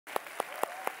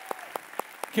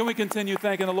Can we continue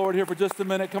thanking the Lord here for just a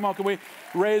minute? Come on, can we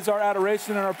raise our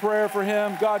adoration and our prayer for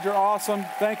him? God, you're awesome.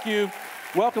 Thank you.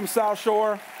 Welcome, South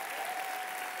Shore.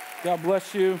 God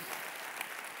bless you.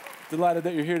 Delighted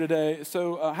that you're here today.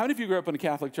 So how many of you grew up in a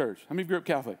Catholic church? How many of you grew up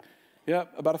Catholic?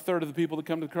 Yep, about a third of the people that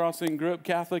come to the crossing grew up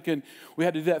Catholic, and we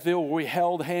had to do that deal where we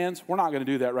held hands. We're not going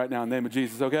to do that right now in the name of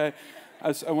Jesus, okay? I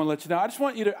want to let you know. I just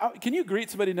want you to, can you greet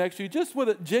somebody next to you just with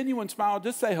a genuine smile?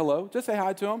 Just say hello. Just say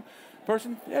hi to them.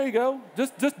 Person, there you go.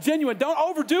 Just genuine. Don't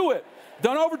overdo it.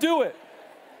 Don't overdo it.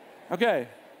 Okay.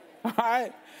 All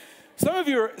right. Some of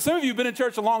you have been in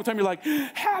church a long time. You're like,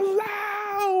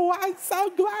 hello. I'm so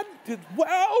glad.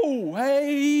 Whoa.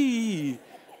 Hey.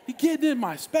 You're getting in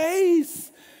my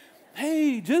space.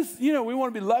 Hey, just, we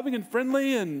want to be loving and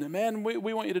friendly. And, man,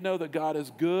 we want you to know that God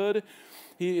is good.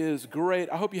 He is great.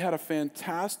 I hope you had a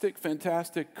fantastic,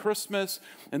 fantastic Christmas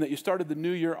and that you started the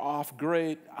new year off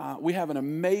great. We have an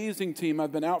amazing team.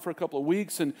 I've been out for a couple of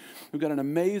weeks, and we've got an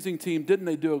amazing team. Didn't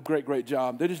they do a great, great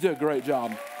job? They just did a great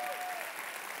job.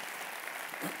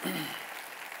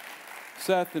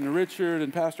 Seth and Richard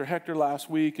and Pastor Hector last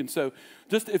week. And so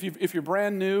just if you're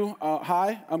brand new,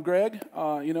 hi, I'm Greg.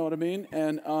 You know what I mean?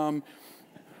 And,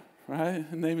 right,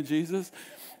 in the name of Jesus.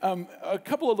 A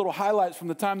couple of little highlights from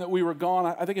the time that we were gone.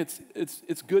 I think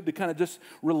it's good to kind of just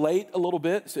relate a little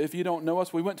bit. So if you don't know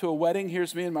us, we went to a wedding.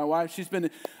 Here's me and my wife. She's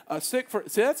been sick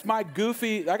see, that's my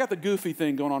goofy, I got the goofy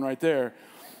thing going on right there.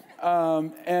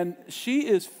 And she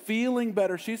is feeling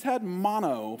better. She's had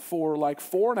mono for like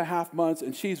 4.5 months,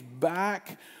 and she's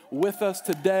back with us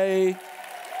today.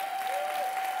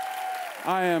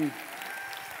 I am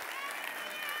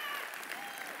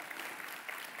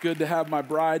good to have my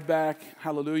bride back.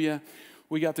 Hallelujah.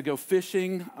 We got to go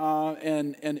fishing,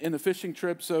 and in the fishing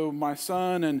trip, so my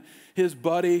son and his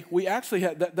buddy, we actually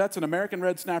had, that's an American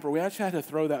red snapper. We actually had to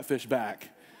throw that fish back.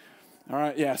 All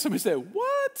right, yeah, somebody said,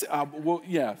 what? Well,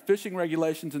 yeah, fishing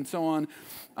regulations and so on.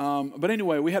 But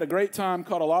anyway, we had a great time,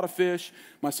 caught a lot of fish.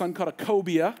 My son caught a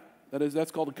cobia.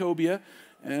 That's called a cobia.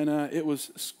 And it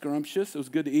was scrumptious. It was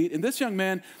good to eat. And this young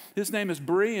man, his name is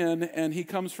Brian, and he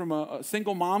comes from a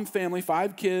single mom family,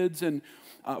 5 kids. And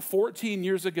 14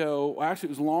 years ago, well, actually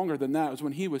it was longer than that. It was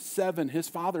when he was 7, his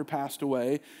father passed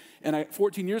away. And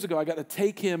 14 years ago, I got to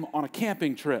take him on a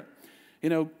camping trip.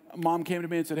 Mom came to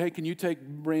me and said, hey, can you take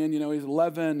Brian? He's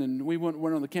 11, and we went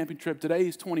on the camping trip. Today,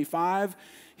 he's 25.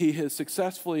 He has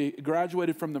successfully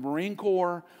graduated from the Marine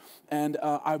Corps, and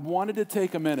I wanted to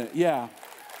take a minute. Yeah.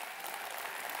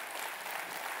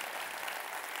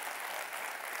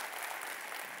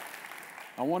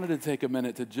 I wanted to take a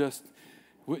minute to just,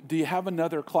 do you have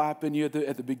another clap in you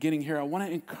at the beginning here? I want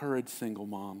to encourage single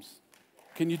moms.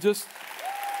 Can you just...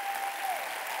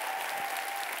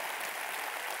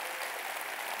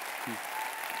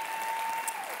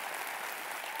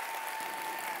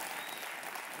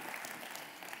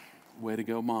 Way to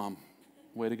go, Mom.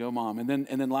 Way to go, Mom. And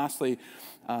then lastly,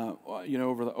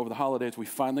 over the holidays, we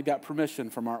finally got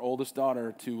permission from our oldest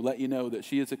daughter to let you know that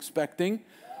she is expecting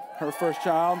her first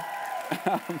child.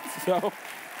 So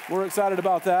we're excited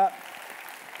about that.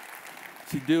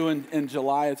 She's due in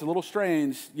July. It's a little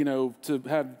strange, to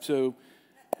have, so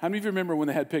how many of you remember when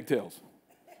they had pigtails?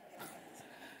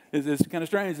 It's kind of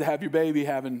strange to have your baby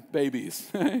having babies.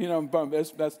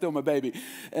 That's still my baby.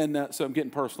 And so I'm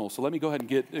getting personal. So let me go ahead and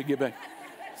get back.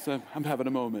 So I'm having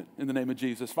a moment in the name of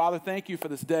Jesus. Father, thank you for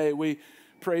this day. We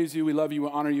praise you. We love you. We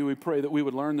honor you. We pray that we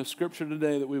would learn the scripture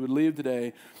today, that we would leave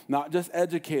today, not just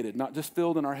educated, not just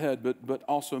filled in our head, but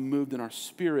also moved in our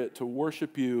spirit to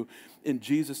worship you in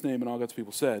Jesus' name. And all God's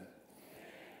people said,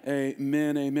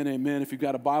 amen, amen, amen. If you've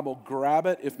got a Bible, grab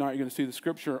it. If not, you're going to see the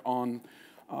scripture on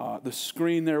the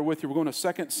screen there with you. We're going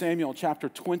to 2 Samuel chapter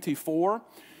 24.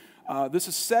 This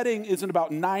setting is in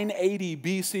about 980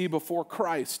 BC before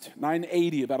Christ.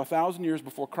 980, about 1,000 years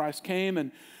before Christ came.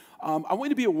 And I want you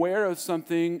to be aware of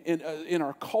something in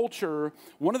our culture.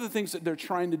 One of the things that they're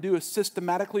trying to do is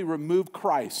systematically remove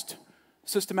Christ.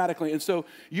 Systematically. And so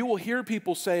you will hear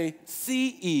people say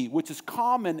CE, which is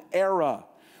common era.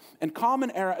 And common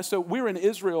era, so we're in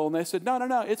Israel, and they said, no,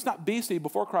 it's not BC,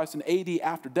 before Christ, and AD,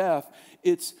 after death.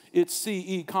 It's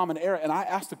CE, common era. And I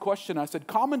asked the question, I said,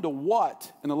 common to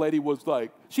what? And the lady was like,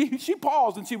 she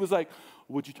paused, and she was like,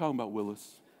 what you talking about,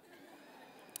 Willis?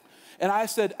 And I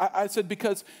said,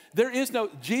 because there is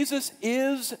no, Jesus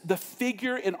is the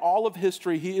figure in all of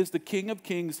history. He is the King of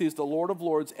Kings. He is the Lord of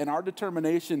Lords. And our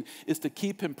determination is to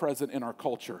keep him present in our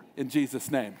culture, in Jesus'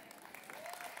 name.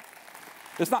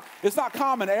 It's not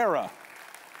common era.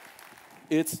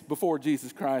 It's before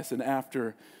Jesus Christ and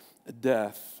after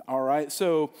death. All right,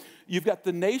 so you've got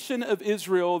the nation of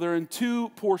Israel. They're in two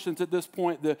portions at this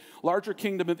point, the larger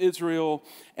kingdom of Israel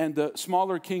and the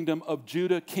smaller kingdom of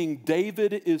Judah. King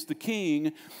David is the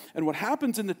king. And what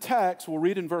happens in the text, we'll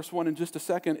read in verse 1 in just a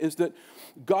second, is that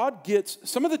God gets,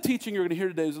 some of the teaching you're going to hear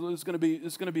today is going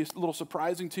to be a little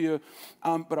surprising to you,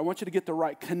 but I want you to get the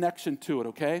right connection to it,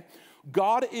 okay?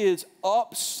 God is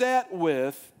upset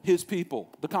with his people,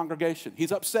 the congregation.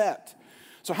 He's upset.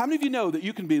 So how many of you know that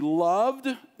you can be loved?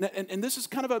 And this is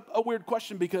kind of a weird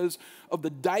question because of the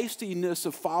dicey-ness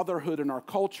of fatherhood in our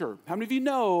culture. How many of you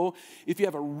know if you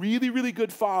have a really, really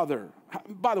good father?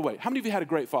 By the way, how many of you had a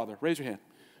great father? Raise your hand.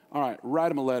 All right,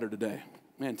 write him a letter today.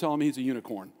 Man, tell him he's a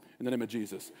unicorn in the name of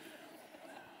Jesus.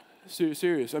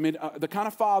 Serious. I mean, the kind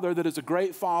of father that is a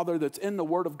great father that's in the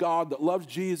Word of God, that loves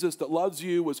Jesus, that loves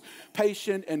you, was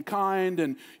patient and kind,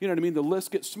 and you know what I mean? The list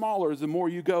gets smaller the more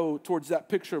you go towards that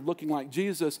picture of looking like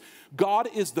Jesus. God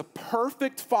is the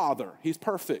perfect father. He's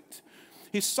perfect.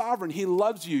 He's sovereign. He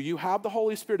loves you. You have the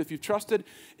Holy Spirit. If you've trusted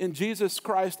in Jesus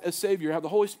Christ as Savior, you have the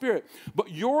Holy Spirit.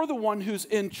 But you're the one who's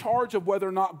in charge of whether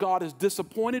or not God is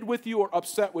disappointed with you or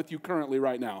upset with you currently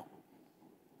right now.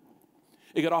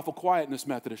 It got awful quiet in this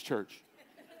Methodist church.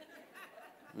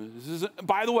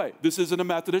 By the way, this isn't a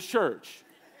Methodist church.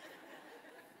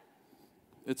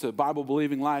 It's a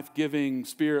Bible-believing, life-giving,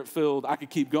 Spirit-filled. I could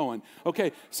keep going.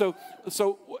 Okay, so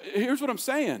here's what I'm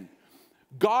saying.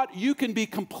 God, you can be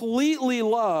completely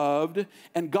loved,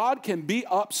 and God can be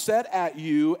upset at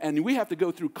you, and we have to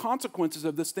go through consequences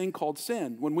of this thing called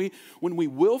sin. When we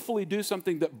willfully do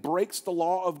something that breaks the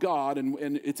law of God,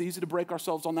 and it's easy to break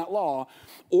ourselves on that law,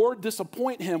 or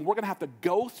disappoint him, we're going to have to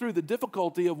go through the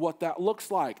difficulty of what that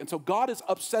looks like. And so God is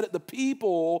upset at the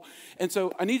people, and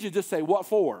so I need you to just say, what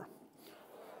for?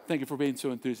 Thank you for being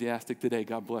so enthusiastic today.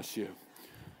 God bless you.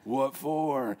 What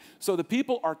for? So the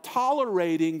people are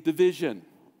tolerating division.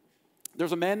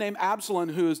 There's a man named Absalom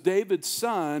who is David's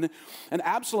son, and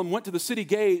Absalom went to the city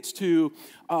gates to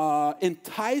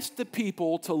entice the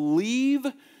people to leave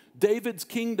David's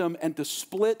kingdom and to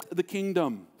split the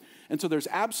kingdom. And so there's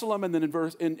Absalom, and then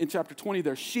in chapter 20,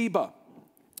 there's Sheba.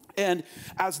 And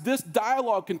as this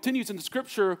dialogue continues in the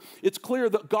scripture, it's clear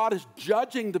that God is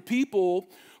judging the people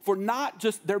for not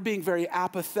just, they're being very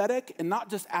apathetic, and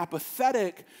not just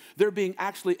apathetic, they're being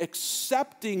actually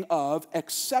accepting of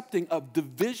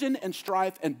division and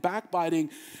strife and backbiting.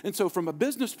 And so from a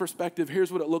business perspective,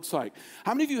 here's what it looks like.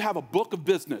 How many of you have a book of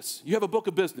business? You have a book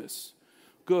of business.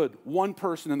 Good, one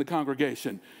person in the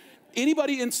congregation.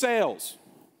 Anybody in sales?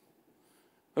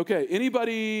 Okay,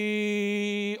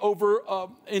 anybody over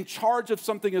in charge of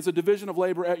something as a division of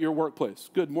labor at your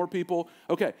workplace? Good, more people.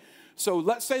 Okay, so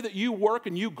let's say that you work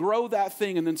and you grow that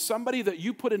thing, and then somebody that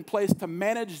you put in place to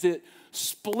manage it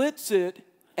splits it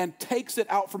and takes it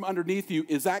out from underneath you.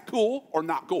 Is that cool or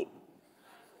not cool?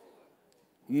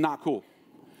 Not cool.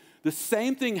 The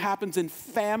same thing happens in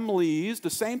families, the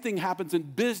same thing happens in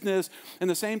business, and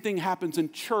the same thing happens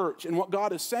in church. And what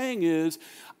God is saying is,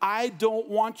 I don't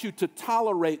want you to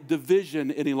tolerate division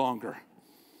any longer.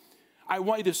 I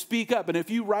want you to speak up. And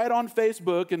if you write on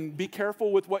Facebook, and be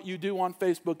careful with what you do on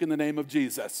Facebook in the name of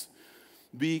Jesus.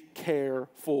 Be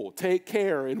careful. Take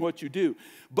care in what you do.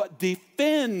 But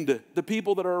defend the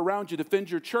people that are around you.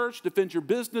 Defend your church. Defend your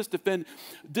business.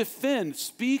 Defend.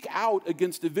 Speak out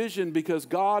against division, because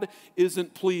God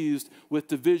isn't pleased with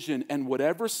division. And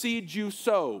whatever seed you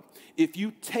sow, if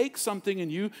you take something and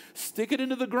you stick it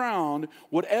into the ground,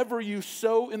 whatever you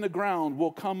sow in the ground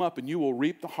will come up and you will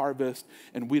reap the harvest.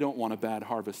 And we don't want a bad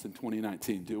harvest in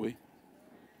 2019, do we?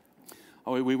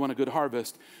 Oh, we want a good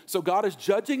harvest. So God is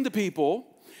judging the people,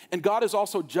 and God is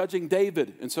also judging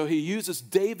David. And so he uses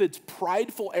David's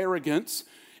prideful arrogance,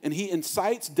 and he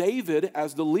incites David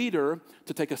as the leader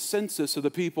to take a census of the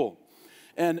people.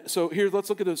 And so here, let's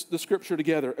look at the scripture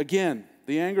together. Again,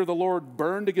 the anger of the Lord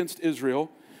burned against Israel,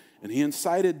 and he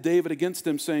incited David against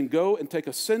them, saying, go and take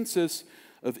a census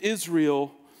of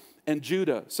Israel and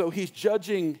Judah. So he's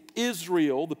judging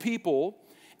Israel, the people,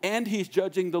 and he's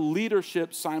judging the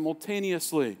leadership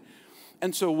simultaneously.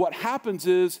 And so what happens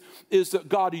is that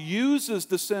God uses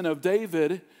the sin of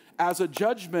David as a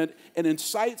judgment and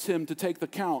incites him to take the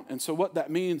count. And so what that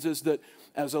means is that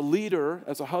as a leader,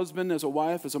 as a husband, as a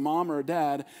wife, as a mom or a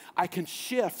dad, I can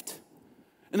shift.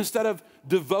 And instead of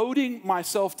devoting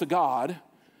myself to God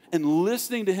and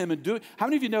listening to him and doing, how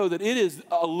many of you know that it is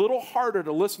a little harder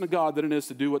to listen to God than it is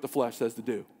to do what the flesh says to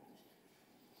do?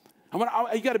 We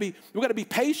got to be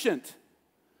patient.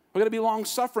 We got to be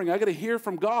long-suffering. I got to hear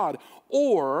from God.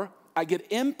 Or I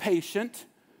get impatient,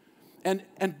 and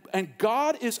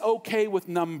God is okay with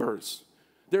numbers.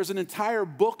 There's an entire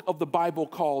book of the Bible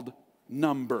called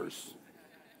numbers.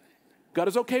 God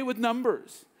is okay with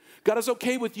numbers. God is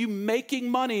okay with you making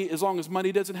money as long as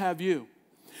money doesn't have you.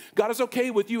 God is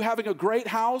okay with you having a great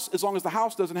house as long as the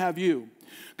house doesn't have you.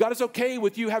 God is okay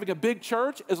with you having a big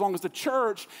church as long as the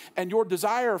church and your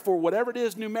desire for whatever it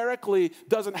is numerically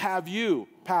doesn't have you.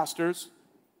 Pastors,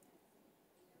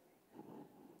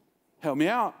 help me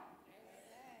out.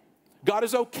 God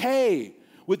is okay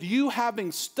with you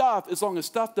having stuff as long as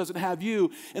stuff doesn't have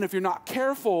you. And if you're not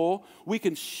careful, we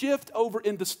can shift over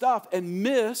into stuff and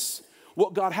miss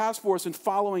what God has for us in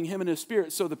following him and his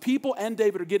spirit. So the people and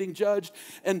David are getting judged,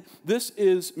 and this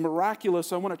is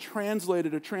miraculous. I want to translate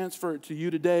it or transfer it to you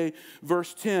today.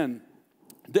 Verse 10,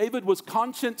 David was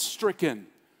conscience stricken.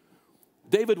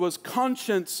 David was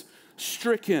conscience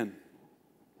stricken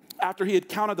after he had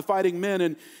counted the fighting men,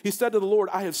 and he said to the Lord,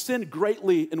 I have sinned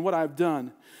greatly in what I have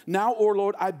done. Now, O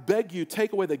Lord, I beg you,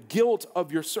 take away the guilt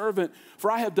of your servant, for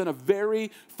I have done a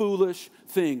very foolish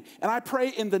thing. And I pray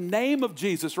in the name of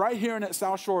Jesus, right here in at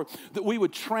South Shore, that we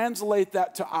would translate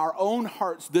that to our own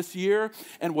hearts this year,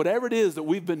 and whatever it is that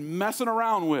we've been messing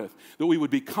around with, that we would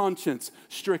be conscience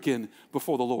stricken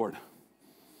before the Lord.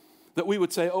 That we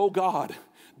would say, oh God,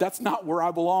 that's not where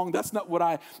I belong. That's not what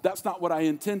I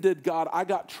intended. God, I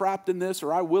got trapped in this,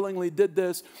 or I willingly did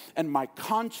this, and my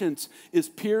conscience is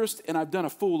pierced, and I've done a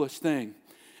foolish thing.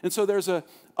 And so there's a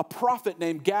prophet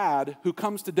named Gad who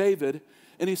comes to David,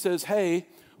 and he says, hey,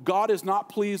 God is not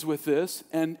pleased with this,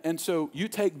 and so you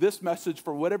take this message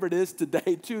for whatever it is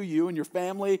today to you and your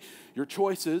family, your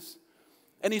choices.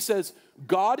 And he says,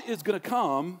 God is going to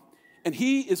come, and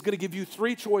he is going to give you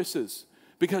 3 choices,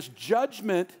 because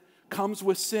judgment comes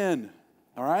with sin,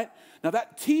 all right? Now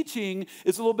that teaching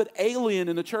is a little bit alien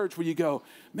in the church where you go,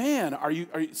 man,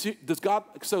 does God,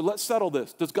 so let's settle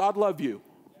this. Does God love you?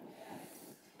 Yes.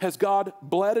 Has God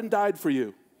bled and died for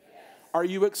you? Yes. Are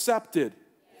you accepted?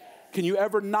 Yes. Can you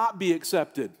ever not be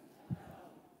accepted? No.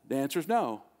 The answer is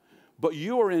no. But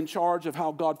you are in charge of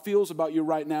how God feels about you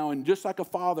right now, and just like a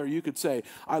father, you could say,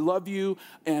 I love you,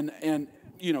 and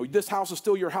you know, this house is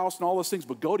still your house and all those things,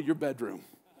 but go to your bedroom.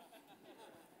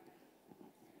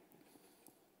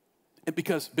 And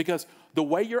because the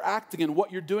way you're acting and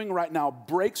what you're doing right now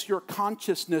breaks your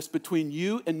consciousness between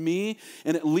you and me,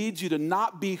 and it leads you to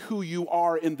not be who you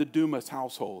are in the Dumas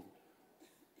household.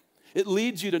 It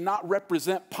leads you to not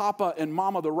represent Papa and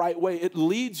Mama the right way. It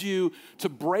leads you to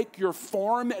break your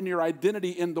form and your identity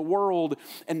in the world.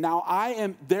 And now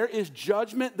there is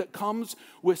judgment that comes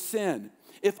with sin.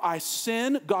 If I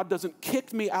sin, God doesn't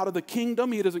kick me out of the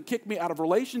kingdom. He doesn't kick me out of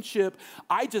relationship.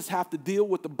 I just have to deal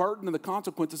with the burden and the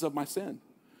consequences of my sin.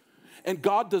 And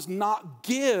God does not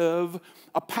give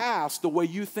a pass the way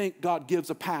you think God gives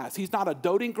a pass. He's not a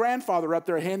doting grandfather up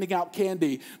there handing out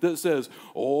candy that says,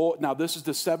 oh, now this is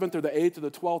the 7th or the 8th or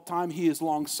the 12th time. He is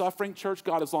long-suffering. Church,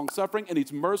 God is long-suffering, and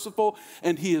he's merciful,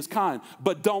 and he is kind.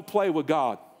 But don't play with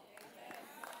God.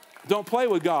 Don't play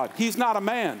with God. He's not a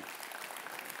man.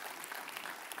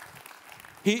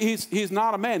 He's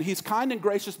not a man. He's kind and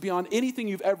gracious beyond anything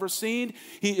you've ever seen.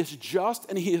 He is just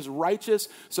and he is righteous.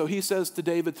 So he says to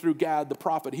David through Gad, the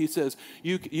prophet, he says,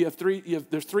 there's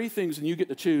 3 things and you get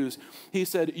to choose. He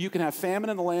said, you can have famine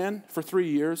in the land for 3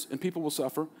 years and people will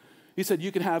suffer. He said,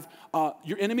 you can have,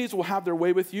 your enemies will have their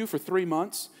way with you for 3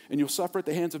 months and you'll suffer at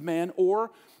the hands of man, or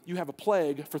you have a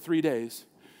plague for 3 days.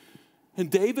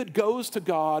 And David goes to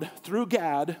God through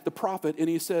Gad, the prophet, and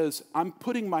he says, I'm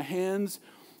putting my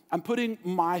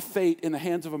fate in the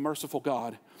hands of a merciful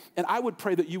God. And I would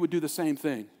pray that you would do the same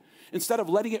thing. Instead of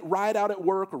letting it ride out at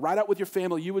work or ride out with your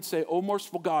family, you would say, oh,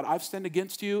 merciful God, I've sinned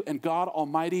against you, and God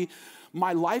Almighty,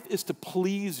 my life is to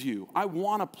please you. I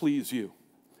want to please you.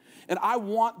 And I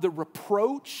want the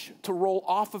reproach to roll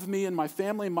off of me and my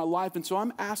family and my life. And so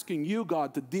I'm asking you,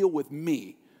 God, to deal with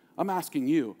me. I'm asking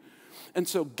you. And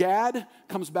so Gad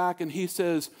comes back and he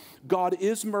says, God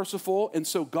is merciful, and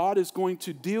so God is going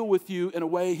to deal with you in a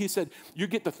way. He said, you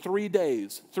get the 3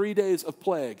 days of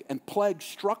plague. And plague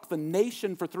struck the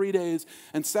nation for 3 days,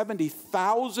 and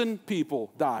 70,000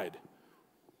 people died.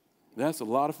 That's a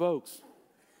lot of folks.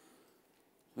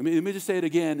 Let me just say it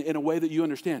again in a way that you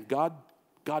understand. God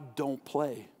don't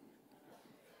play.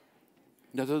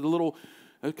 There's a little,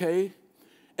 okay.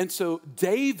 And so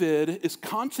David is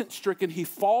conscience stricken. He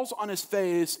falls on his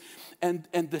face, and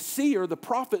the seer, the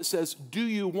prophet, says, do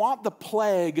you want the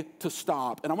plague to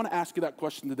stop? And I want to ask you that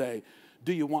question today.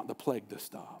 Do you want the plague to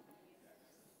stop?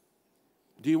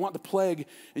 Do you want the plague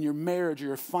in your marriage or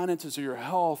your finances or your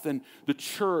health and the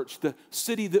church, the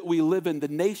city that we live in, the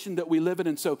nation that we live in?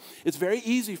 And so it's very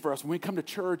easy for us when we come to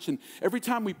church and every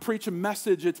time we preach a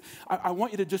message, I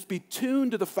want you to just be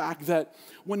tuned to the fact that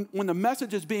when the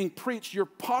message is being preached, your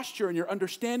posture and your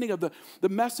understanding of the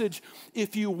message,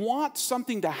 if you want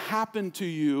something to happen to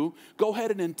you, go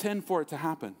ahead and intend for it to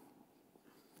happen.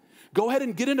 Go ahead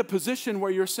and get in a position where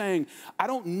you're saying, I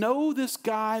don't know this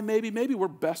guy. Maybe we're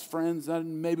best friends.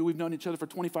 Maybe we've known each other for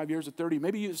 25 years or 30.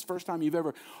 Maybe it's the first time you've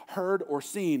ever heard or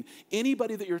seen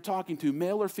anybody that you're talking to,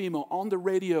 male or female, on the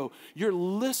radio. You're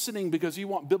listening because you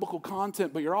want biblical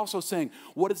content, but you're also saying,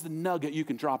 what is the nugget you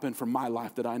can drop in from my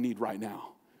life that I need right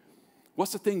now?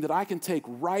 What's the thing that I can take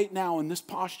right now in this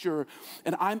posture?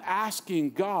 And I'm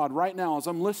asking God right now as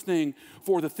I'm listening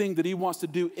for the thing that he wants to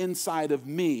do inside of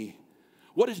me.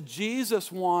 What does Jesus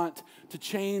want to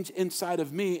change inside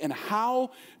of me? And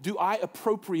how do I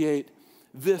appropriate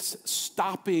this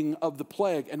stopping of the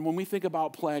plague? And when we think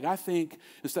about plague, I think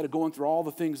instead of going through all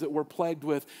the things that we're plagued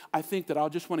with, I think that I'll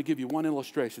just want to give you one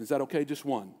illustration. Is that okay? Just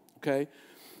one, okay?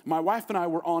 My wife and I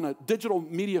were on a digital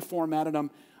media format, and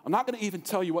I'm not going to even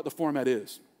tell you what the format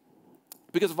is.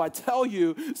 Because if I tell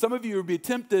you, some of you would be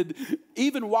tempted,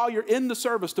 even while you're in the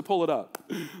service, to pull it up,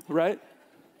 right?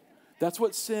 That's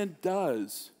what sin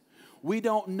does. We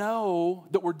don't know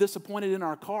that we're disappointed in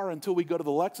our car until we go to the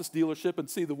Lexus dealership and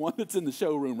see the one that's in the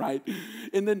showroom, right?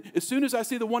 And then as soon as I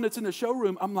see the one that's in the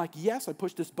showroom, I'm like, yes, I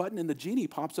push this button and the genie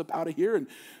pops up out of here and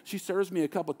she serves me a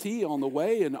cup of tea on the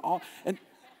way and all, and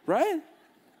right?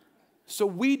 So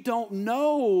we don't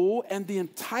know, and the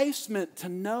enticement to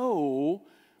know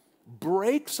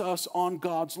breaks us on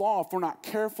God's law if we're not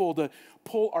careful to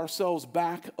pull ourselves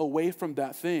back away from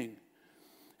that thing.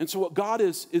 And so what God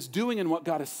is doing and what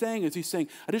God is saying is he's saying,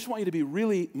 I just want you to be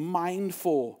really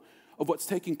mindful of what's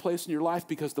taking place in your life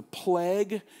because the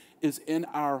plague is in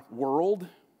our world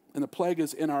and the plague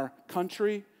is in our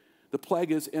country. The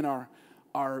plague is in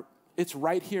it's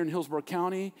right here in Hillsborough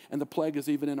County, and the plague is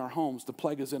even in our homes. The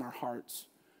plague is in our hearts.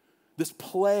 This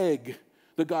plague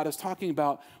that God is talking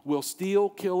about will steal,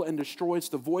 kill, and destroy. It's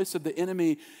the voice of the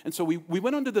enemy. And so we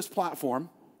went onto this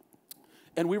platform,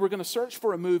 and we were going to search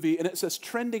for a movie, and it says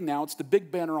trending now. It's the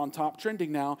big banner on top,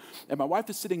 trending now. And my wife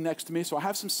is sitting next to me, so I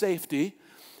have some safety.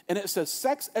 And it says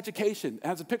sex education. It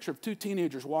has a picture of two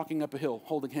teenagers walking up a hill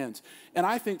holding hands. And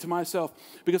I think to myself,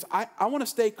 because I want to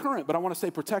stay current, but I want to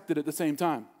stay protected at the same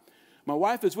time. My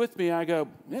wife is with me. I go,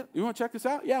 yeah, you want to check this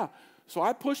out? Yeah. So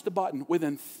I push the button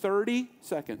within 30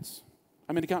 seconds.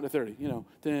 I'm going to count to 30,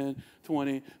 10,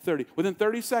 20, 30. Within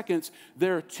 30 seconds,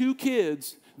 there are two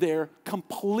kids there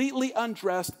completely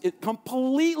undressed in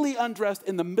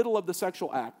the middle of the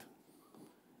sexual act.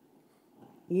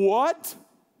 What?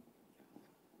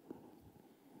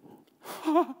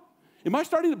 Am I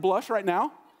starting to blush right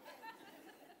now?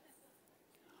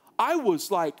 I was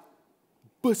like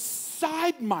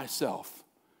beside myself.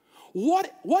 What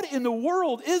in the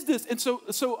world is this? And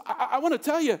so I want to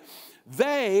tell you,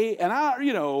 they, and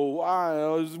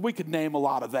we could name a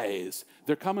lot of theys.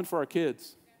 They're coming for our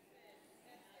kids.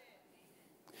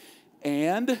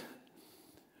 And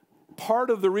part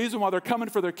of the reason why they're coming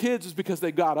for their kids is because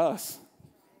they got us.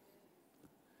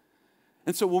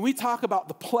 And so when we talk about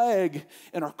the plague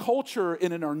in our culture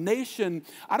and in our nation,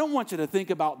 I don't want you to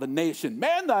think about the nation.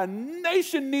 Man, the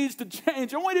nation needs to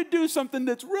change. I want you to do something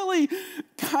that's really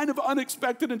kind of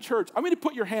unexpected in church. I want you to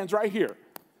put your hands right here.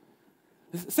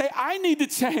 Say, I need to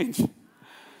change.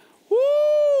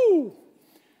 Woo!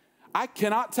 I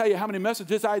cannot tell you how many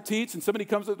messages I teach, and somebody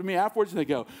comes up to me afterwards and they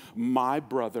go, my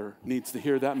brother needs to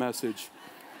hear that message.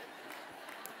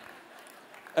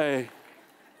 Hey,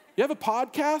 you have a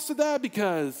podcast of that?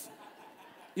 Because,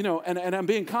 and I'm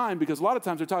being kind because a lot of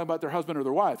times they're talking about their husband or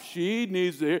their wife. He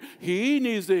needs to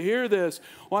hear this.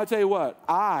 Well, I tell you what,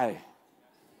 I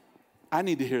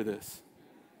need to hear this.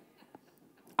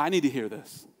 I need to hear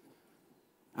this.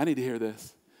 I need to hear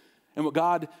this. And what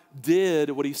God did,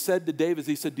 what he said to David is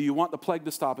he said, do you want the plague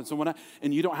to stop? And so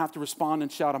and you don't have to respond and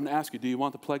shout, I'm going to ask you, do you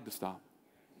want the plague to stop?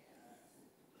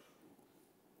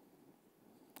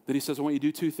 Then he says, I want you to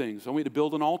do two things. I want you to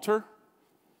build an altar,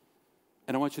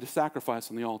 and I want you to sacrifice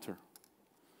on the altar.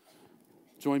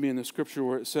 Join me in the scripture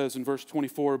where it says in verse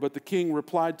 24, but the king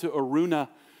replied to Araunah.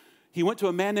 He went to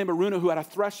a man named Araunah who had a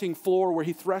threshing floor where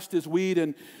he threshed his wheat,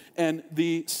 and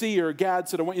the seer, Gad,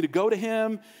 said, I want you to go to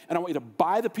him, and I want you to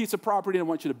buy the piece of property, and I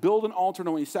want you to build an altar, and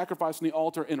I want you to sacrifice on the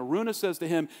altar. And Araunah says to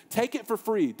him, take it for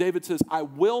free. David says, I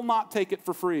will not take it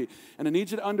for free. And I need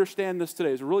you to understand this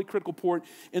today. It's a really critical point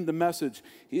in the message.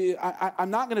 I'm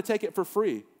not going to take it for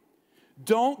free.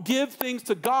 Don't give things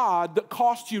to God that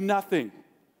cost you nothing.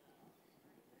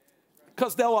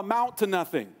 because they'll amount to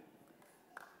nothing.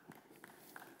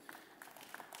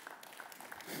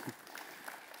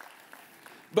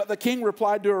 But the king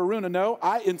replied to Araunah, no,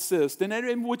 I insist.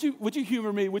 And would you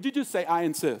humor me? Would you just say, I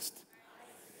insist?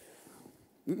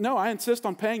 No, I insist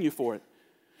on paying you for it.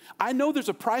 I know there's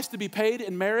a price to be paid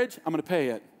in marriage. I'm going to pay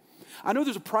it. I know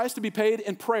there's a price to be paid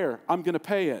in prayer. I'm going to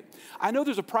pay it. I know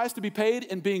there's a price to be paid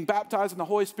in being baptized in the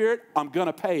Holy Spirit. I'm going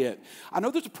to pay it. I know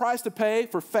there's a price to pay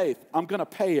for faith. I'm going to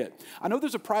pay it. I know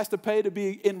there's a price to pay to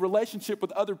be in relationship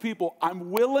with other people.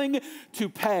 I'm willing to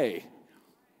pay.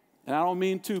 And I don't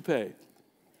mean to pay.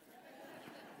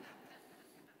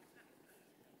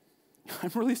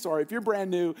 I'm really sorry. If you're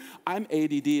brand new, I'm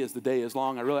ADD as the day is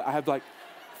long. I have like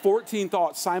 14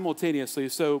 thoughts simultaneously.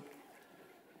 So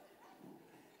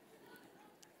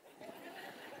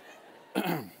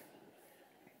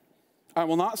I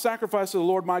will not sacrifice to the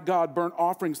Lord my God burnt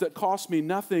offerings that cost me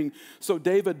nothing. So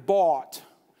David bought.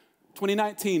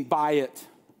 2019, buy it.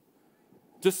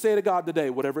 Just say to God today,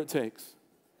 whatever it takes.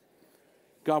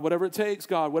 God, whatever it takes,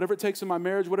 God, whatever it takes in my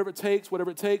marriage, whatever it takes, whatever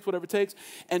it takes, whatever it takes.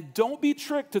 And don't be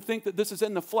tricked to think that this is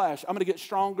in the flesh. I'm going to get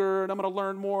stronger and I'm going to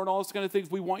learn more and all those kind of things.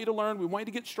 We want you to learn. We want you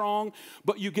to get strong.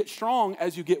 But you get strong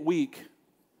as you get weak.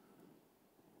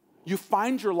 You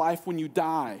find your life when you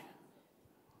die.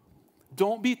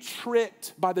 Don't be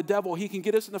tricked by the devil. He can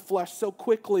get us in the flesh so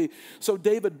quickly. So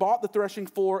David bought the threshing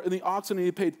floor and the oxen, and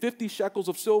he paid 50 shekels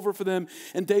of silver for them.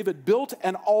 And David built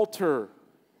an altar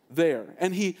there,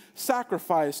 and he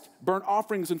sacrificed burnt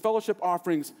offerings and fellowship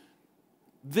offerings.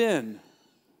 Then,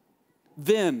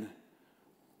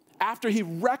 after he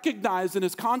recognized in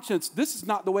his conscience, this is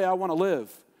not the way I want to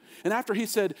live. And after he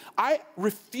said, I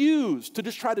refuse to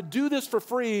just try to do this for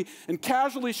free and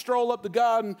casually stroll up to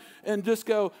God and just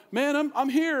go, man, I'm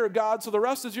here, God, so the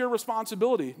rest is your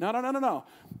responsibility. No.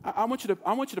 I want you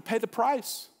to pay the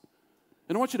price.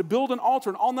 And I want you to build an altar.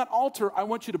 And on that altar, I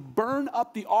want you to burn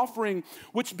up the offering,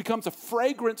 which becomes a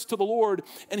fragrance to the Lord.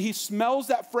 And he smells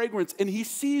that fragrance and he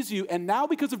sees you. And now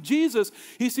because of Jesus,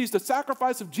 he sees the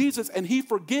sacrifice of Jesus and he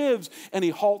forgives and he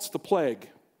halts the plague.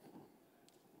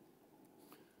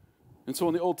 And so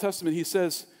in the Old Testament, he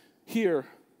says here,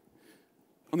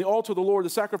 on the altar of the Lord, the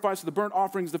sacrifice of the burnt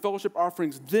offerings, the fellowship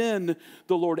offerings, then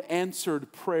the Lord answered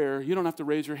prayer. You don't have to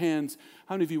raise your hands.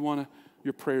 How many of you want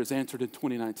your prayers answered in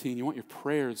 2019? You want your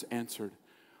prayers answered.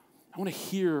 I want to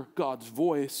hear God's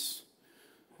voice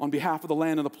on behalf of the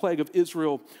land, and the plague of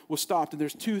Israel was stopped. And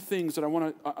there's two things that I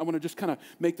want to just kind of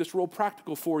make this real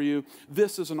practical for you.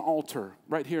 This is an altar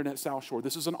right here in South Shore.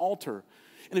 This is an altar.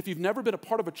 And if you've never been a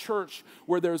part of a church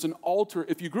where there's an altar,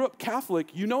 if you grew up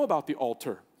Catholic, you know about the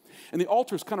altar. And the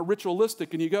altar is kind of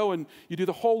ritualistic, and you go and you do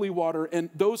the holy water, and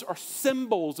those are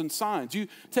symbols and signs. You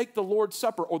take the Lord's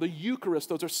Supper or the Eucharist,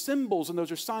 those are symbols and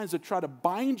those are signs that try to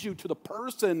bind you to the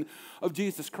person of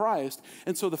Jesus Christ.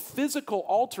 And so the physical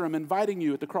altar, I'm inviting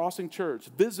you at the Crossing Church,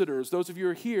 visitors, those of you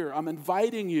who are here, I'm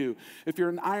inviting you, if you're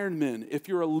an Ironman, if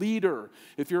you're a leader,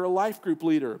 if you're a life group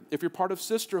leader, if you're part of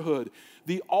sisterhood,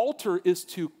 the altar is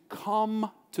to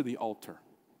come to the altar.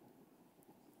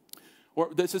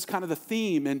 Or this is kind of the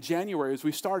theme in January as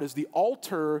we start, is the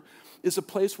altar is a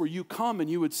place where you come and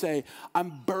you would say,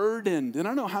 I'm burdened. And I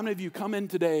don't know how many of you come in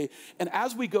today, and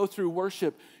as we go through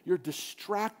worship, you're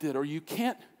distracted or you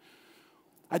can't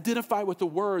identify with the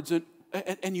words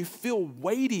and you feel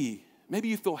weighty. Maybe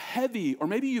you feel heavy, or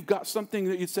maybe you've got something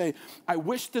that you say, I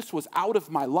wish this was out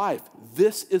of my life.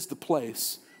 This is the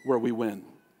place where we win.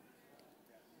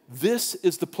 This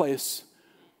is the place.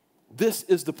 This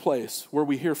is the place where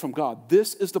we hear from God.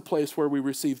 This is the place where we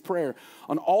receive prayer.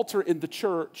 An altar in the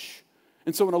church.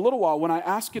 And so in a little while, when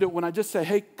I just say,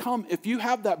 hey, come, if you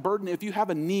have that burden, if you have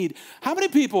a need, how many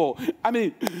of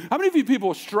you people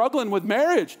are struggling with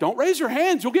marriage? Don't raise your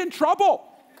hands, you'll get in trouble.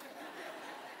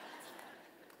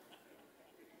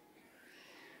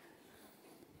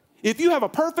 If you have a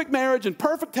perfect marriage and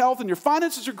perfect health and your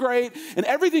finances are great and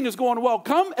everything is going well,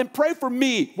 come and pray for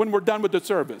me when we're done with the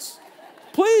service.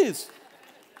 Please.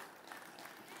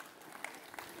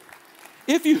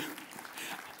 If you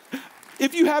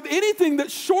have anything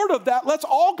that's short of that, let's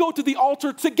all go to the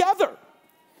altar together.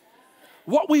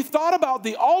 What we thought about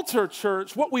the altar,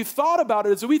 church, what we've thought about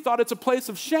it is we thought it's a place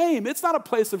of shame. It's not a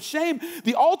place of shame.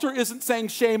 The altar isn't saying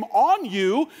shame on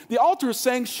you. The altar is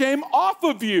saying shame off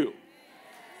of you.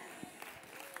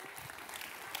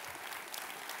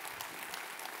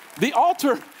 The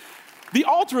altar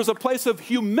is a place of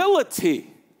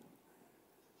humility.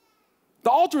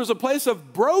 The altar is a place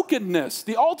of brokenness.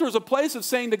 The altar is a place of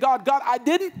saying to God, God, I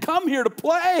didn't come here to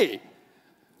play.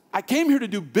 I came here to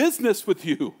do business with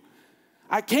you.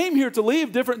 I came here to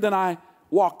leave different than I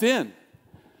walked in.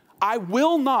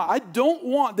 I don't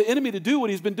want the enemy to do what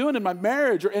he's been doing in my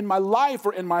marriage or in my life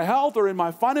or in my health or in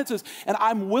my finances. And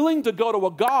I'm willing to go to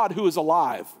a God who is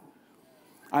alive.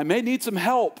 I may need some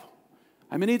help.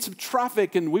 I may need some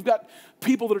traffic. And we've got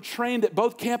people that are trained at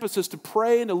both campuses to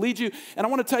pray and to lead you. And I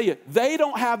want to tell you, they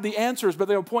don't have the answers, but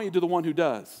they'll point you to the one who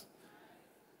does.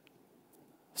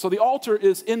 So the altar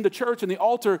is in the church and the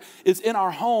altar is in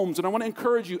our homes. And I want to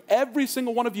encourage you, every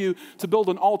single one of you, to build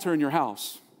an altar in your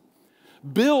house.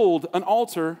 Build an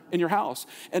altar in your house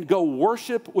and go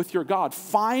worship with your God.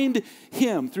 Find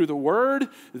him through the word.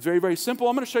 It's very, very simple.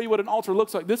 I'm going to show you what an altar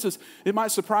looks like. It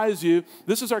might surprise you.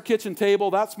 This is our kitchen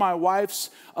table. That's my wife's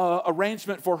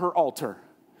arrangement for her altar.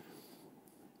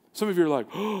 Some of you are like,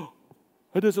 oh,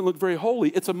 that doesn't look very holy.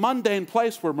 It's a mundane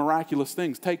place where miraculous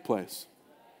things take place.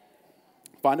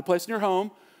 Find a place in your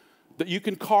home that you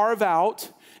can carve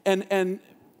out and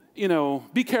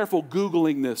be careful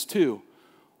Googling this too.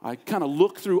 I kind of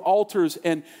look through altars,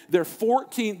 and there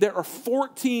are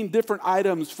 14 different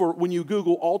items for when you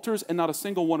Google altars, and not a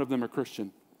single one of them are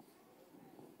Christian.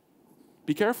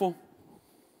 Be careful.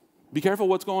 Be careful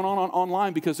what's going on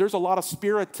online, because there's a lot of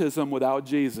spiritism without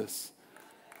Jesus.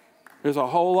 There's a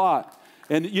whole lot.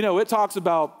 And, it talks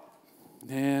about,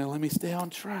 let me stay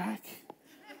on track.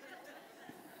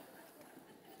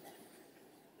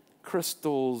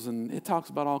 Crystals, and it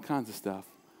talks about all kinds of stuff.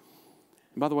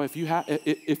 And by the way, if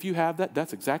you have that,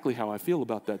 that's exactly how I feel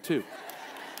about that too.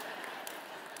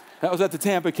 That was at the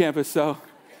Tampa campus, so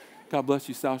God bless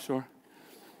you, South Shore.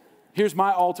 Here's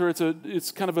my altar.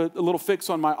 It's kind of a little fix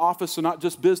on my office, so not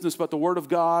just business, but the Word of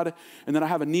God. And then I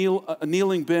have a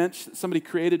kneeling bench that somebody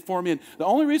created for me. And the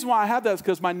only reason why I have that is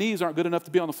because my knees aren't good enough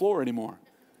to be on the floor anymore.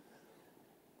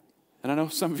 And I know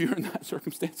some of you are in that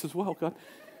circumstance as well. God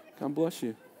bless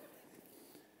you.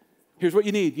 Here's what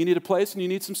you need. You need a place and you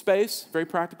need some space. Very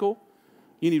practical.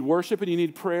 You need worship and you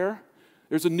need prayer.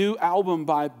 There's a new album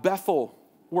by Bethel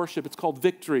Worship. It's called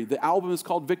Victory. The album is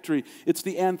called Victory. It's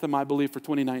the anthem, I believe, for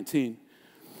 2019.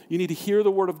 You need to hear the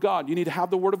Word of God. You need to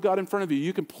have the Word of God in front of you.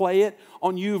 You can play it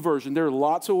on YouVersion. There are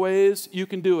lots of ways you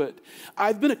can do it.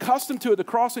 I've been accustomed to it at the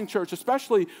Crossing Church,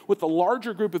 especially with the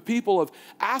larger group of people, of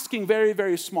asking very,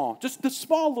 very small. Just the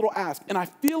small little ask. And I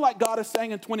feel like God is saying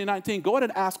in 2019, go ahead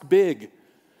and ask big.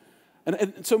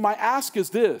 And so my ask is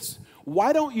this.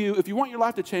 Why don't you, if you want your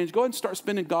life to change, go ahead and start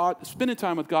spending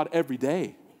time with God every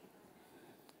day.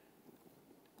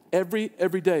 Every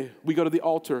day we go to the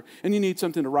altar, and you need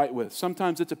something to write with.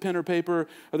 Sometimes it's a pen or paper,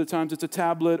 other times it's a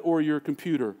tablet or your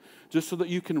computer, just so that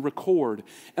you can record.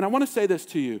 And I want to say this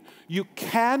to you. You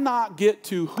cannot get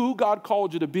to who God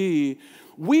called you to be.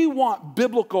 We want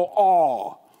biblical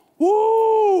awe.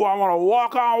 Woo, I want to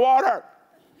walk on water.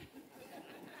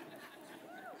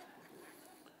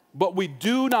 But we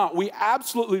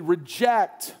absolutely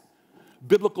reject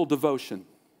biblical devotion.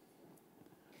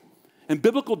 And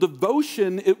biblical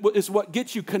devotion is what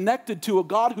gets you connected to a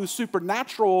God who's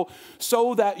supernatural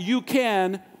so that you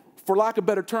can, for lack of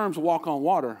better terms, walk on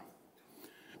water.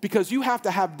 Because you have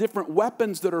to have different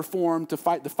weapons that are formed to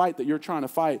fight the fight that you're trying to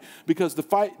fight. Because the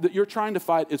fight that you're trying to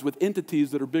fight is with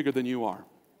entities that are bigger than you are.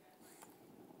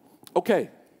 Okay,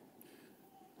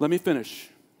 let me finish.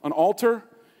 An altar,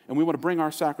 and we want to bring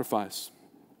our sacrifice.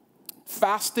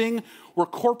 Fasting, we're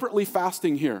corporately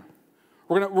fasting here.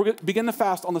 We're going to begin the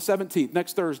fast on the 17th,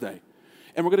 next Thursday.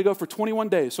 And we're going to go for 21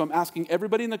 days. So I'm asking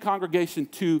everybody in the congregation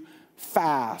to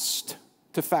fast.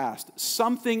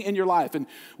 Something in your life. And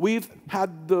we've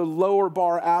had the lower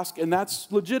bar ask, and that's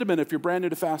legitimate if you're brand new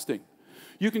to fasting.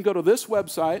 You can go to this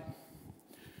website,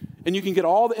 and you can get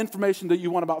all the information that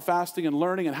you want about fasting and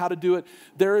learning and how to do it.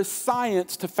 There is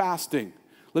science to fasting.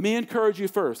 Let me encourage you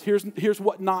first. Here's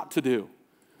what not to do.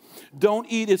 Don't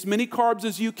eat as many carbs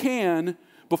as you can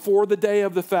before the day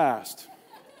of the fast.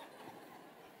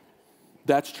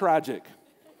 That's tragic.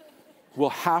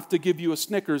 We'll have to give you a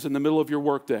Snickers in the middle of your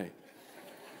workday.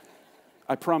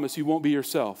 I promise you won't be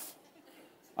yourself.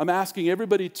 I'm asking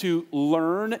everybody to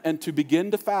learn and to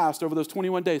begin to fast over those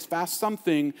 21 days. Fast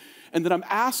something. And then I'm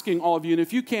asking all of you, and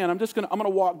if you can, I'm going to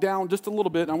walk down just a little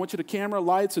bit, and I want you to camera,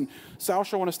 lights, and South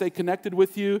Shore, I want to stay connected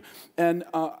with you. And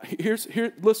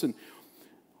listen,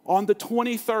 on the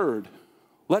 23rd,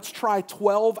 let's try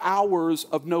 12 hours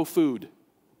of no food.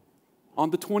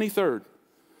 On the 23rd.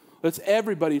 Let's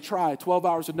everybody try 12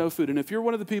 hours of no food. And if you're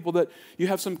one of the people that you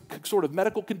have some sort of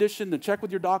medical condition, then check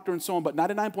with your doctor and so on. But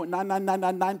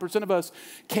 99.99999% of us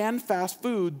can fast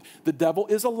food. The devil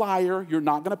is a liar. You're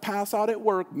not going to pass out at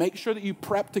work. Make sure that you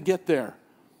prep to get there.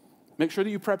 If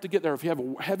you have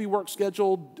a heavy work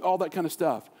schedule, all that kind of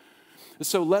stuff.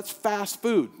 So let's fast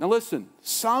food. Now listen,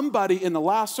 somebody in the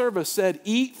last service said,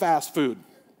 eat fast food.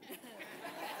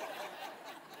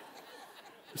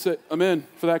 Say, I'm in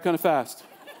for that kind of fast.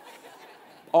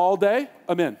 All day,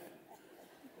 I'm in.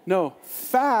 No,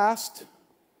 fast,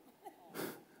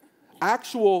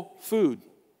 actual food.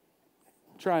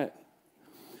 Try it.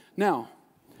 Now,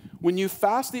 when you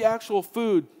fast the actual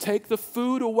food, take the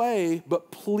food away,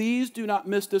 but please do not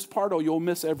miss this part or you'll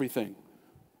miss everything.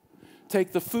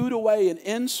 Take the food away and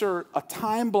insert a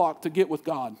time block to get with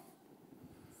God.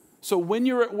 So when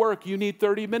you're at work, you need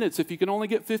 30 minutes. If you can only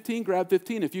get 15, grab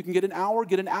 15. If you can get an hour,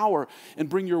 get an hour. And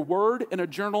bring your word and a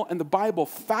journal and the Bible.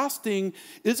 Fasting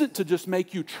isn't to just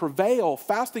make you travail.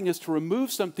 Fasting is to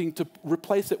remove something to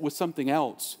replace it with something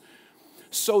else.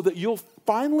 So that you'll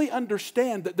finally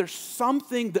understand that there's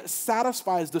something that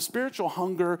satisfies the spiritual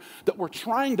hunger that we're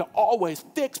trying to always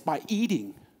fix by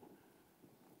eating.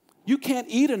 You can't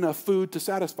eat enough food to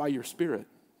satisfy your spirit.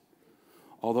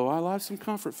 Although I like some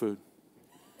comfort food.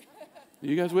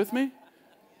 You guys with me?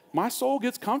 My soul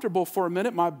gets comfortable for a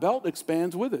minute, my belt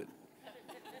expands with it.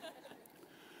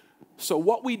 So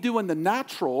what we do in the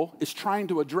natural is trying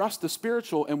to address the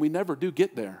spiritual, and we never do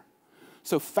get there.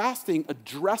 So fasting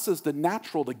addresses the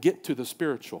natural to get to the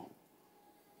spiritual.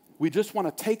 We just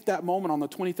want to take that moment on the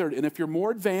 23rd. And if you're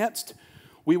more advanced,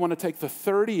 we want to take the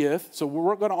 30th. So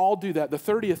we're going to all do that, the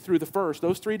 30th through the 1st,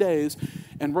 those 3 days,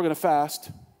 and we're going to fast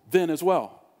then as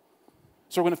well.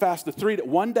 So we're going to fast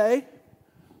one day.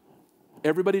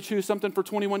 Everybody choose something for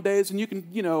 21 days, and you can,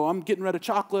 I'm getting rid of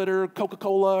chocolate or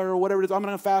Coca-Cola or whatever it is. I'm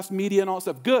going to fast media and all that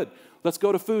stuff. Good. Let's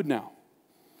go to food now.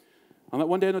 On that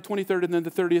one day on the 23rd and then the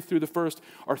 30th through the 1st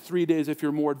are 3 days if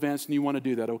you're more advanced and you want to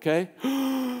do that, okay?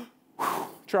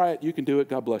 Try it. You can do it.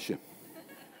 God bless you.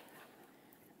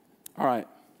 All right.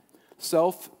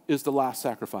 Self is the last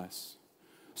sacrifice.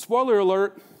 Spoiler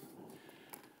alert,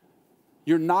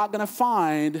 you're not going to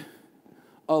find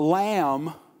a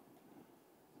lamb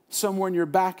somewhere in your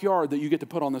backyard that you get to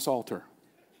put on this altar.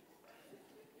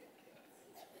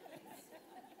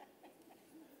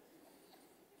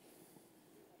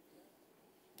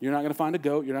 You're not going to find a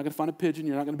goat. You're not going to find a pigeon.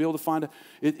 You're not going to be able to find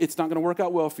it's not going to work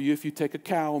out well for you if you take a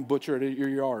cow and butcher it at your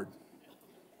yard.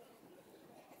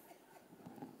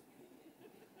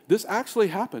 This actually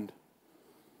happened.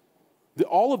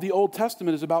 All of the Old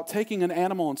Testament is about taking an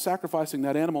animal and sacrificing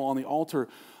that animal on the altar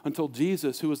until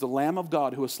Jesus, who is the Lamb of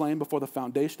God, who was slain before the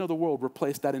foundation of the world,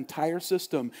 replaced that entire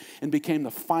system and became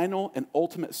the final and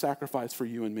ultimate sacrifice for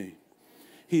you and me.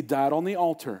 He died on the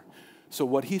altar. So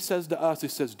what he says to us, he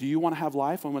says, do you want to have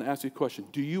life? I'm going to ask you a question.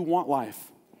 Do you want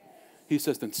life? He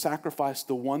says, then sacrifice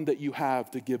the one that you have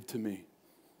to give to me.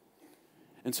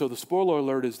 And so the spoiler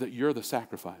alert is that you're the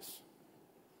sacrifice.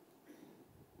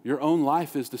 Your own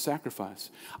life is the sacrifice.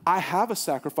 I have a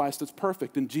sacrifice that's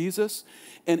perfect in Jesus.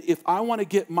 And if I want to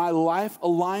get my life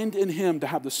aligned in him to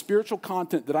have the spiritual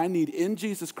content that I need in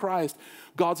Jesus Christ,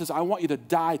 God says, I want you to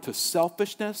die to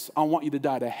selfishness. I want you to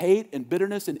die to hate and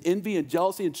bitterness and envy and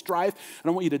jealousy and strife.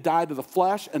 And I want you to die to the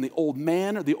flesh and the old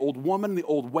man or the old woman, the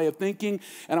old way of thinking.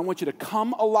 And I want you to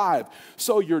come alive.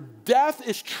 So your death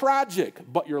is tragic,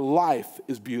 but your life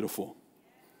is beautiful.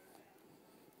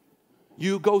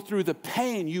 You go through the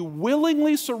pain. You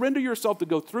willingly surrender yourself to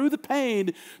go through the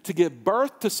pain to give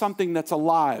birth to something that's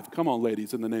alive. Come on,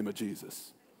 ladies, in the name of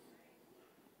Jesus.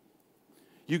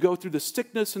 You go through the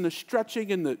sickness and the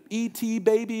stretching and the E.T.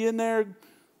 baby in there.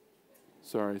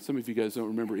 Sorry, some of you guys don't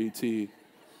remember E.T.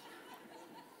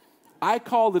 I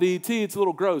call it E.T. It's a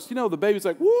little gross. The baby's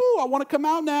like, woo, I want to come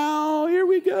out now. Here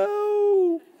we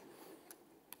go.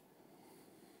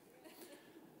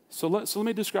 So let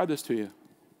me describe this to you.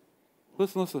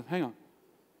 Listen, hang on.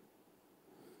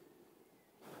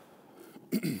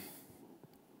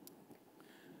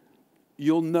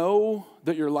 You'll know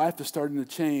that your life is starting to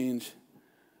change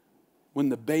when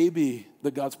the baby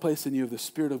that God's placed in you, the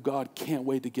Spirit of God, can't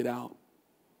wait to get out.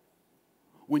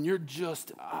 When you're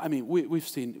just, we've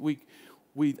seen,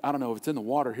 I don't know if it's in the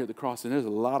water here at the crossing, there's a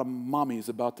lot of mommies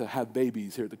about to have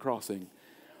babies here at the crossing.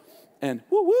 And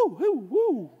woo, woo, woo,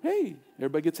 woo, hey,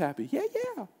 everybody gets happy. Yeah,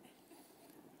 yeah.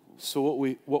 So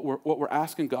what we're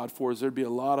asking God for is there'd be a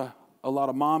lot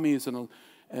of mommies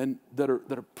and that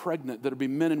are pregnant, that'll be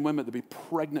men and women that be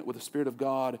pregnant with the Spirit of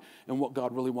God and what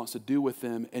God really wants to do with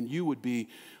them. And you would be,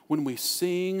 when we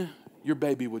sing, your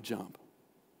baby would jump.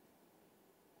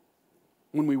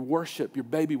 When we worship, your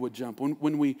baby would jump.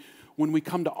 When we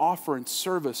come to offer and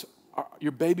service,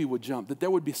 your baby would jump. That there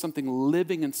would be something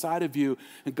living inside of you,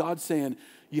 and God's saying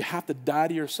you have to die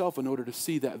to yourself in order to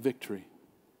see that victory.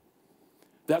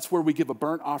 That's where we give a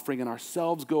burnt offering and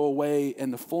ourselves go away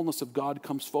and the fullness of God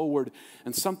comes forward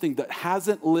and something that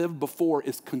hasn't lived before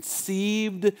is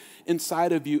conceived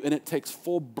inside of you and it takes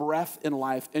full breath in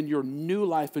life, and your new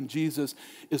life in Jesus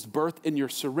is birthed in your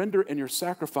surrender and your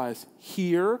sacrifice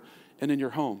here and in your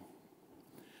home.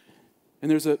 And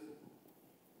there's a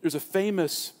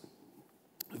famous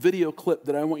video clip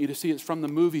that I want you to see. It's from the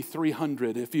movie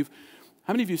 300.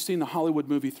 How many of you have seen the Hollywood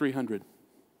movie 300?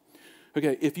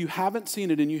 Okay, if you haven't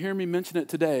seen it and you hear me mention it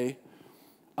today,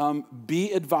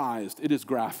 be advised, it is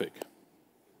graphic.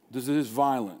 This is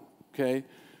violent, okay?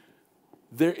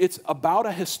 It's about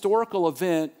a historical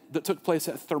event that took place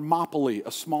at Thermopylae,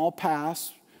 a small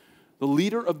pass. The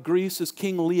leader of Greece is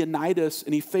King Leonidas,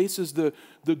 and he faces the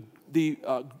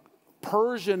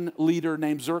Persian leader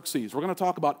named Xerxes. We're going to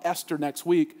talk about Esther next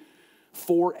week,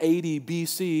 480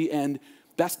 BC, and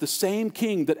that's the same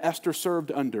king that Esther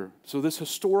served under. So this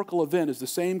historical event is the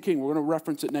same king. We're going to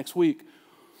reference it next week.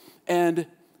 And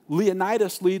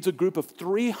Leonidas leads a group of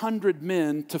 300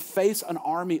 men to face an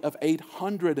army of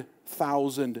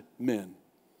 800,000 men.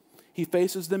 He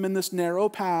faces them in this narrow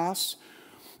pass,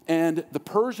 and the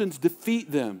Persians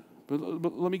defeat them. But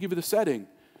let me give you the setting.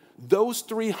 Those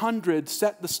 300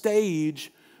 set the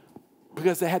stage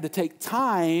because they had to take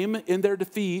time in their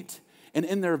defeat and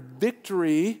in their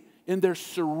victory, in their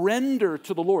surrender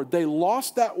to the Lord. They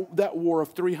lost that war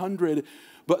of 300,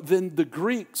 but then the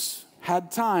Greeks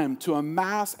had time to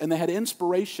amass and they had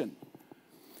inspiration.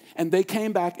 And they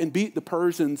came back and beat the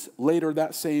Persians later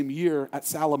that same year at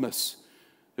Salamis.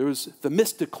 There was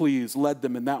Themistocles led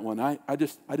them in that one. I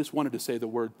just wanted to say the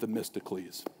word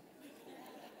Themistocles.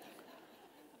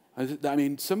 I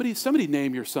mean, somebody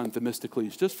name your son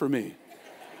Themistocles, just for me.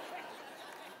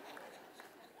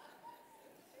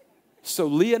 So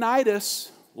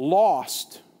Leonidas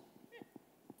lost,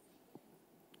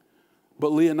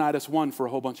 but Leonidas won for a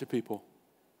whole bunch of people.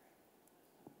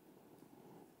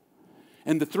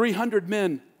 And the 300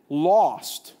 men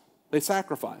lost, they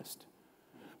sacrificed,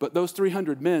 but those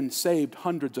 300 men saved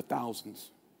hundreds of thousands.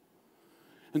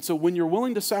 And so when you're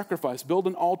willing to sacrifice, build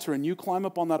an altar, and you climb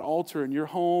up on that altar in your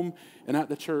home and at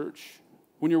the church,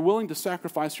 when you're willing to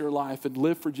sacrifice your life and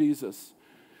live for Jesus,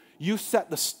 you set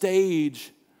the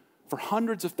stage for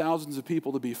hundreds of thousands of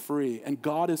people to be free. And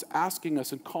God is asking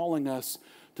us and calling us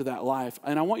to that life.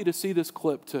 And I want you to see this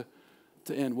clip to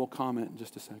end. We'll comment in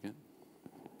just a second.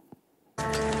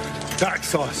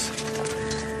 Daxos,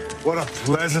 what a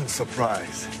pleasant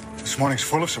surprise. This morning's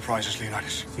full of surprises,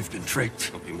 Leonidas. We've been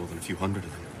tricked. There'll be more than a few hundred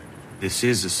of them. This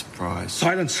is a surprise.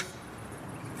 Silence.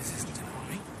 This isn't an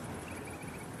army.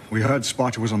 We heard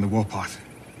Sparta was on the warpath.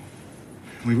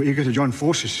 We were eager to join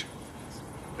forces.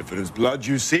 If it is blood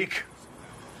you seek,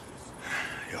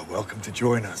 you're welcome to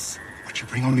join us. But you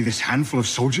bring only this handful of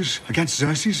soldiers against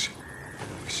Xerxes?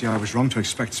 You see, I was wrong to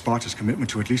expect Sparta's commitment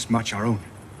to at least match our own.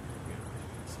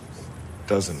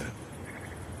 Doesn't it?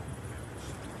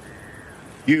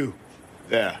 You,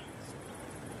 there.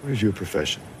 What is your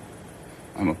profession?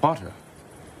 I'm a potter,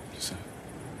 sir.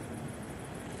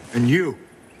 And you,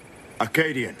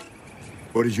 Arcadian.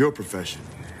 What is your profession?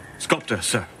 Sculptor,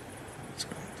 sir.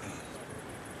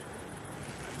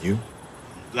 You?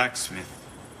 Blacksmith.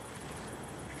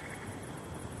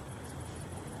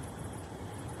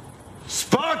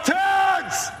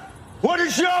 Spartans! What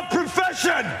is your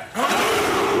profession?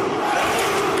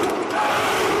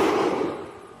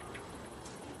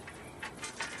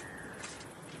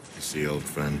 You see, old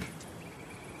friend,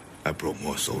 I brought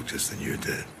more soldiers than you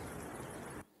did.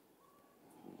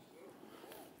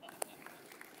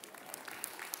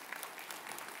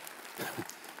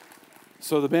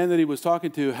 So the band that he was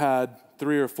talking to had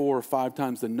 3 or 4 or 5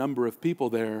 times the number of people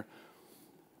there.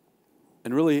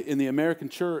 And really, in the American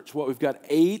church, what we've got,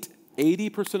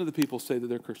 80% of the people say that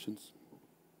they're Christians.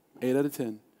 8 out of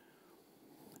 10.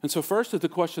 And so first is the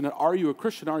question, are you a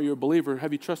Christian? Are you a believer?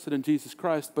 Have you trusted in Jesus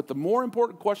Christ? But the more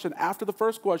important question after the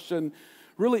first question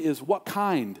really is, what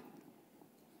kind?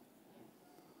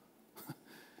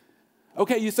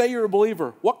 Okay, you say you're a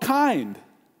believer. What kind?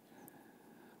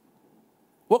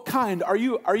 What kind? Are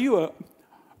you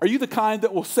the kind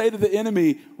that will say to the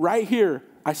enemy, right here,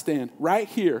 I stand, right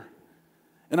here,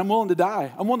 and I'm willing to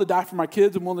die. I'm willing to die for my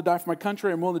kids. I'm willing to die for my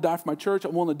country. I'm willing to die for my church.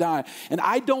 I'm willing to die. And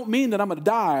I don't mean that I'm going to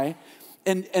die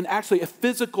and actually a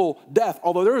physical death,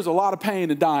 although there is a lot of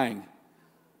pain in dying.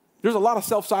 There's a lot of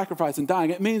self-sacrifice in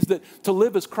dying. It means that to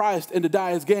live as Christ and to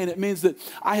die as gain. It means that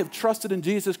I have trusted in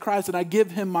Jesus Christ and I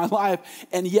give him my life,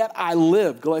 and yet I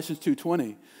live, Galatians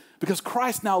 2:20. Because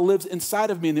Christ now lives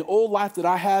inside of me, and the old life that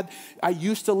I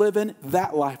used to live in,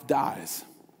 that life dies.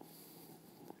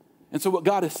 And so what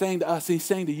God is saying to us, he's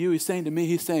saying to you, he's saying to me,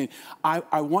 he's saying,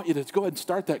 I want you to go ahead and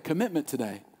start that commitment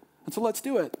today. And so let's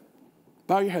do it.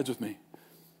 Bow your heads with me.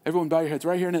 Everyone bow your heads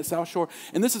right here in that South Shore.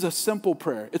 And this is a simple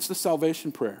prayer. It's the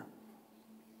salvation prayer.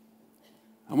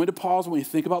 I want you to pause when you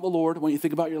think about the Lord, when you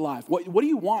think about your life. What do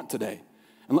you want today?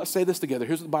 And let's say this together.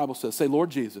 Here's what the Bible says. Say, Lord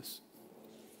Jesus,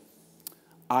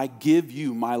 I give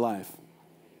you my life.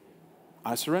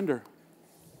 I surrender.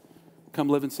 Come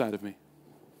live inside of me.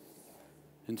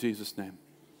 In Jesus' name.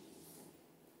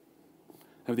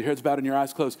 And with your heads bowed and your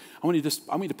eyes closed, I want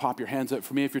you to pop your hands up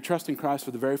for me. If you're trusting Christ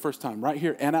for the very first time, right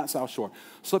here and at South Shore,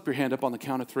 slip your hand up on the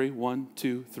count of 3. 1,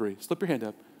 2, 3. Slip your hand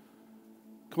up.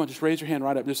 Come on, just raise your hand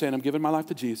right up. Just saying, I'm giving my life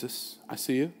to Jesus. I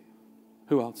see you.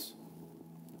 Who else?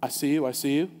 I see you. I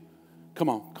see you. Come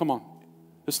on, come on.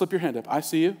 Just slip your hand up. I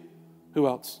see you. Who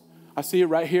else? I see you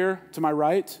right here to my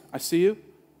right. I see you.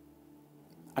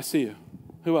 I see you.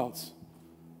 Who else?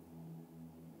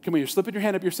 Come on, you're slipping your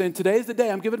hand up. You're saying, today's the day.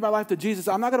 I'm giving my life to Jesus.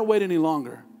 I'm not going to wait any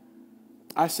longer.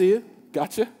 I see you.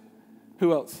 Gotcha.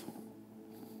 Who else?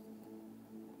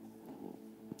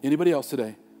 Anybody else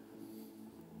today?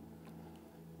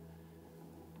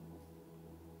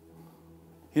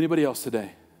 Anybody else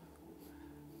today?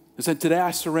 They said, today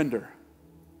I surrender.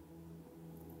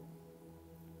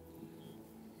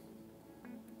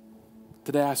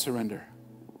 Today I surrender.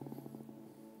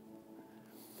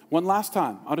 One last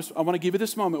time. I want to give you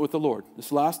this moment with the Lord.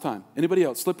 This last time. Anybody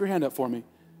else? Slip your hand up for me.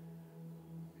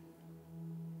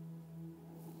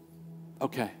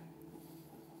 Okay.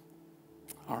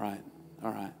 All right.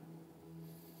 All right.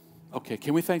 Okay.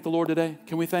 Can we thank the Lord today?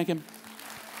 Can we thank him?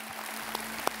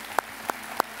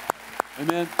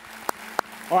 Amen.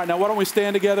 All right. Now, why don't we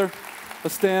stand together?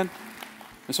 Let's stand.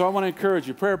 And so I want to encourage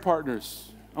you, prayer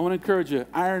partners. I want to encourage you,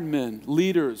 Iron Men,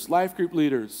 leaders, life group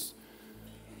leaders.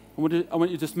 I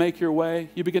want you to just make your way.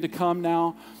 You begin to come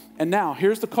now. And now,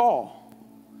 here's the call.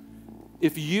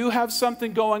 If you have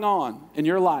something going on in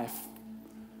your life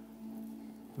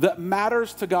that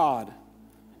matters to God,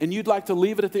 and you'd like to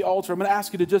leave it at the altar, I'm going to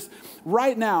ask you to just,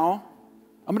 right now,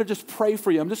 I'm going to just pray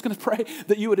for you. I'm just going to pray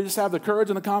that you would just have the courage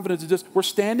and the confidence to just, we're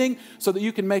standing so that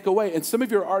you can make a way. And some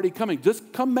of you are already coming.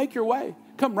 Just come make your way.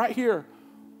 Come right here.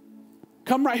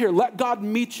 Come right here. Let God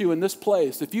meet you in this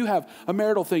place. If you have a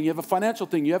marital thing, you have a financial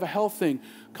thing, you have a health thing,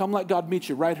 come let God meet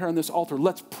you right here on this altar.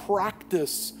 Let's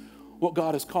practice what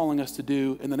God is calling us to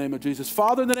do in the name of Jesus.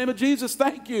 Father, in the name of Jesus,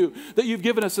 thank you that you've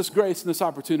given us this grace and this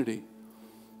opportunity.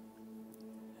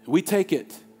 We take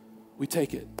it. We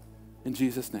take it in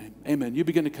Jesus' name. Amen. You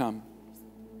begin to come.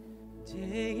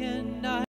 Day and night.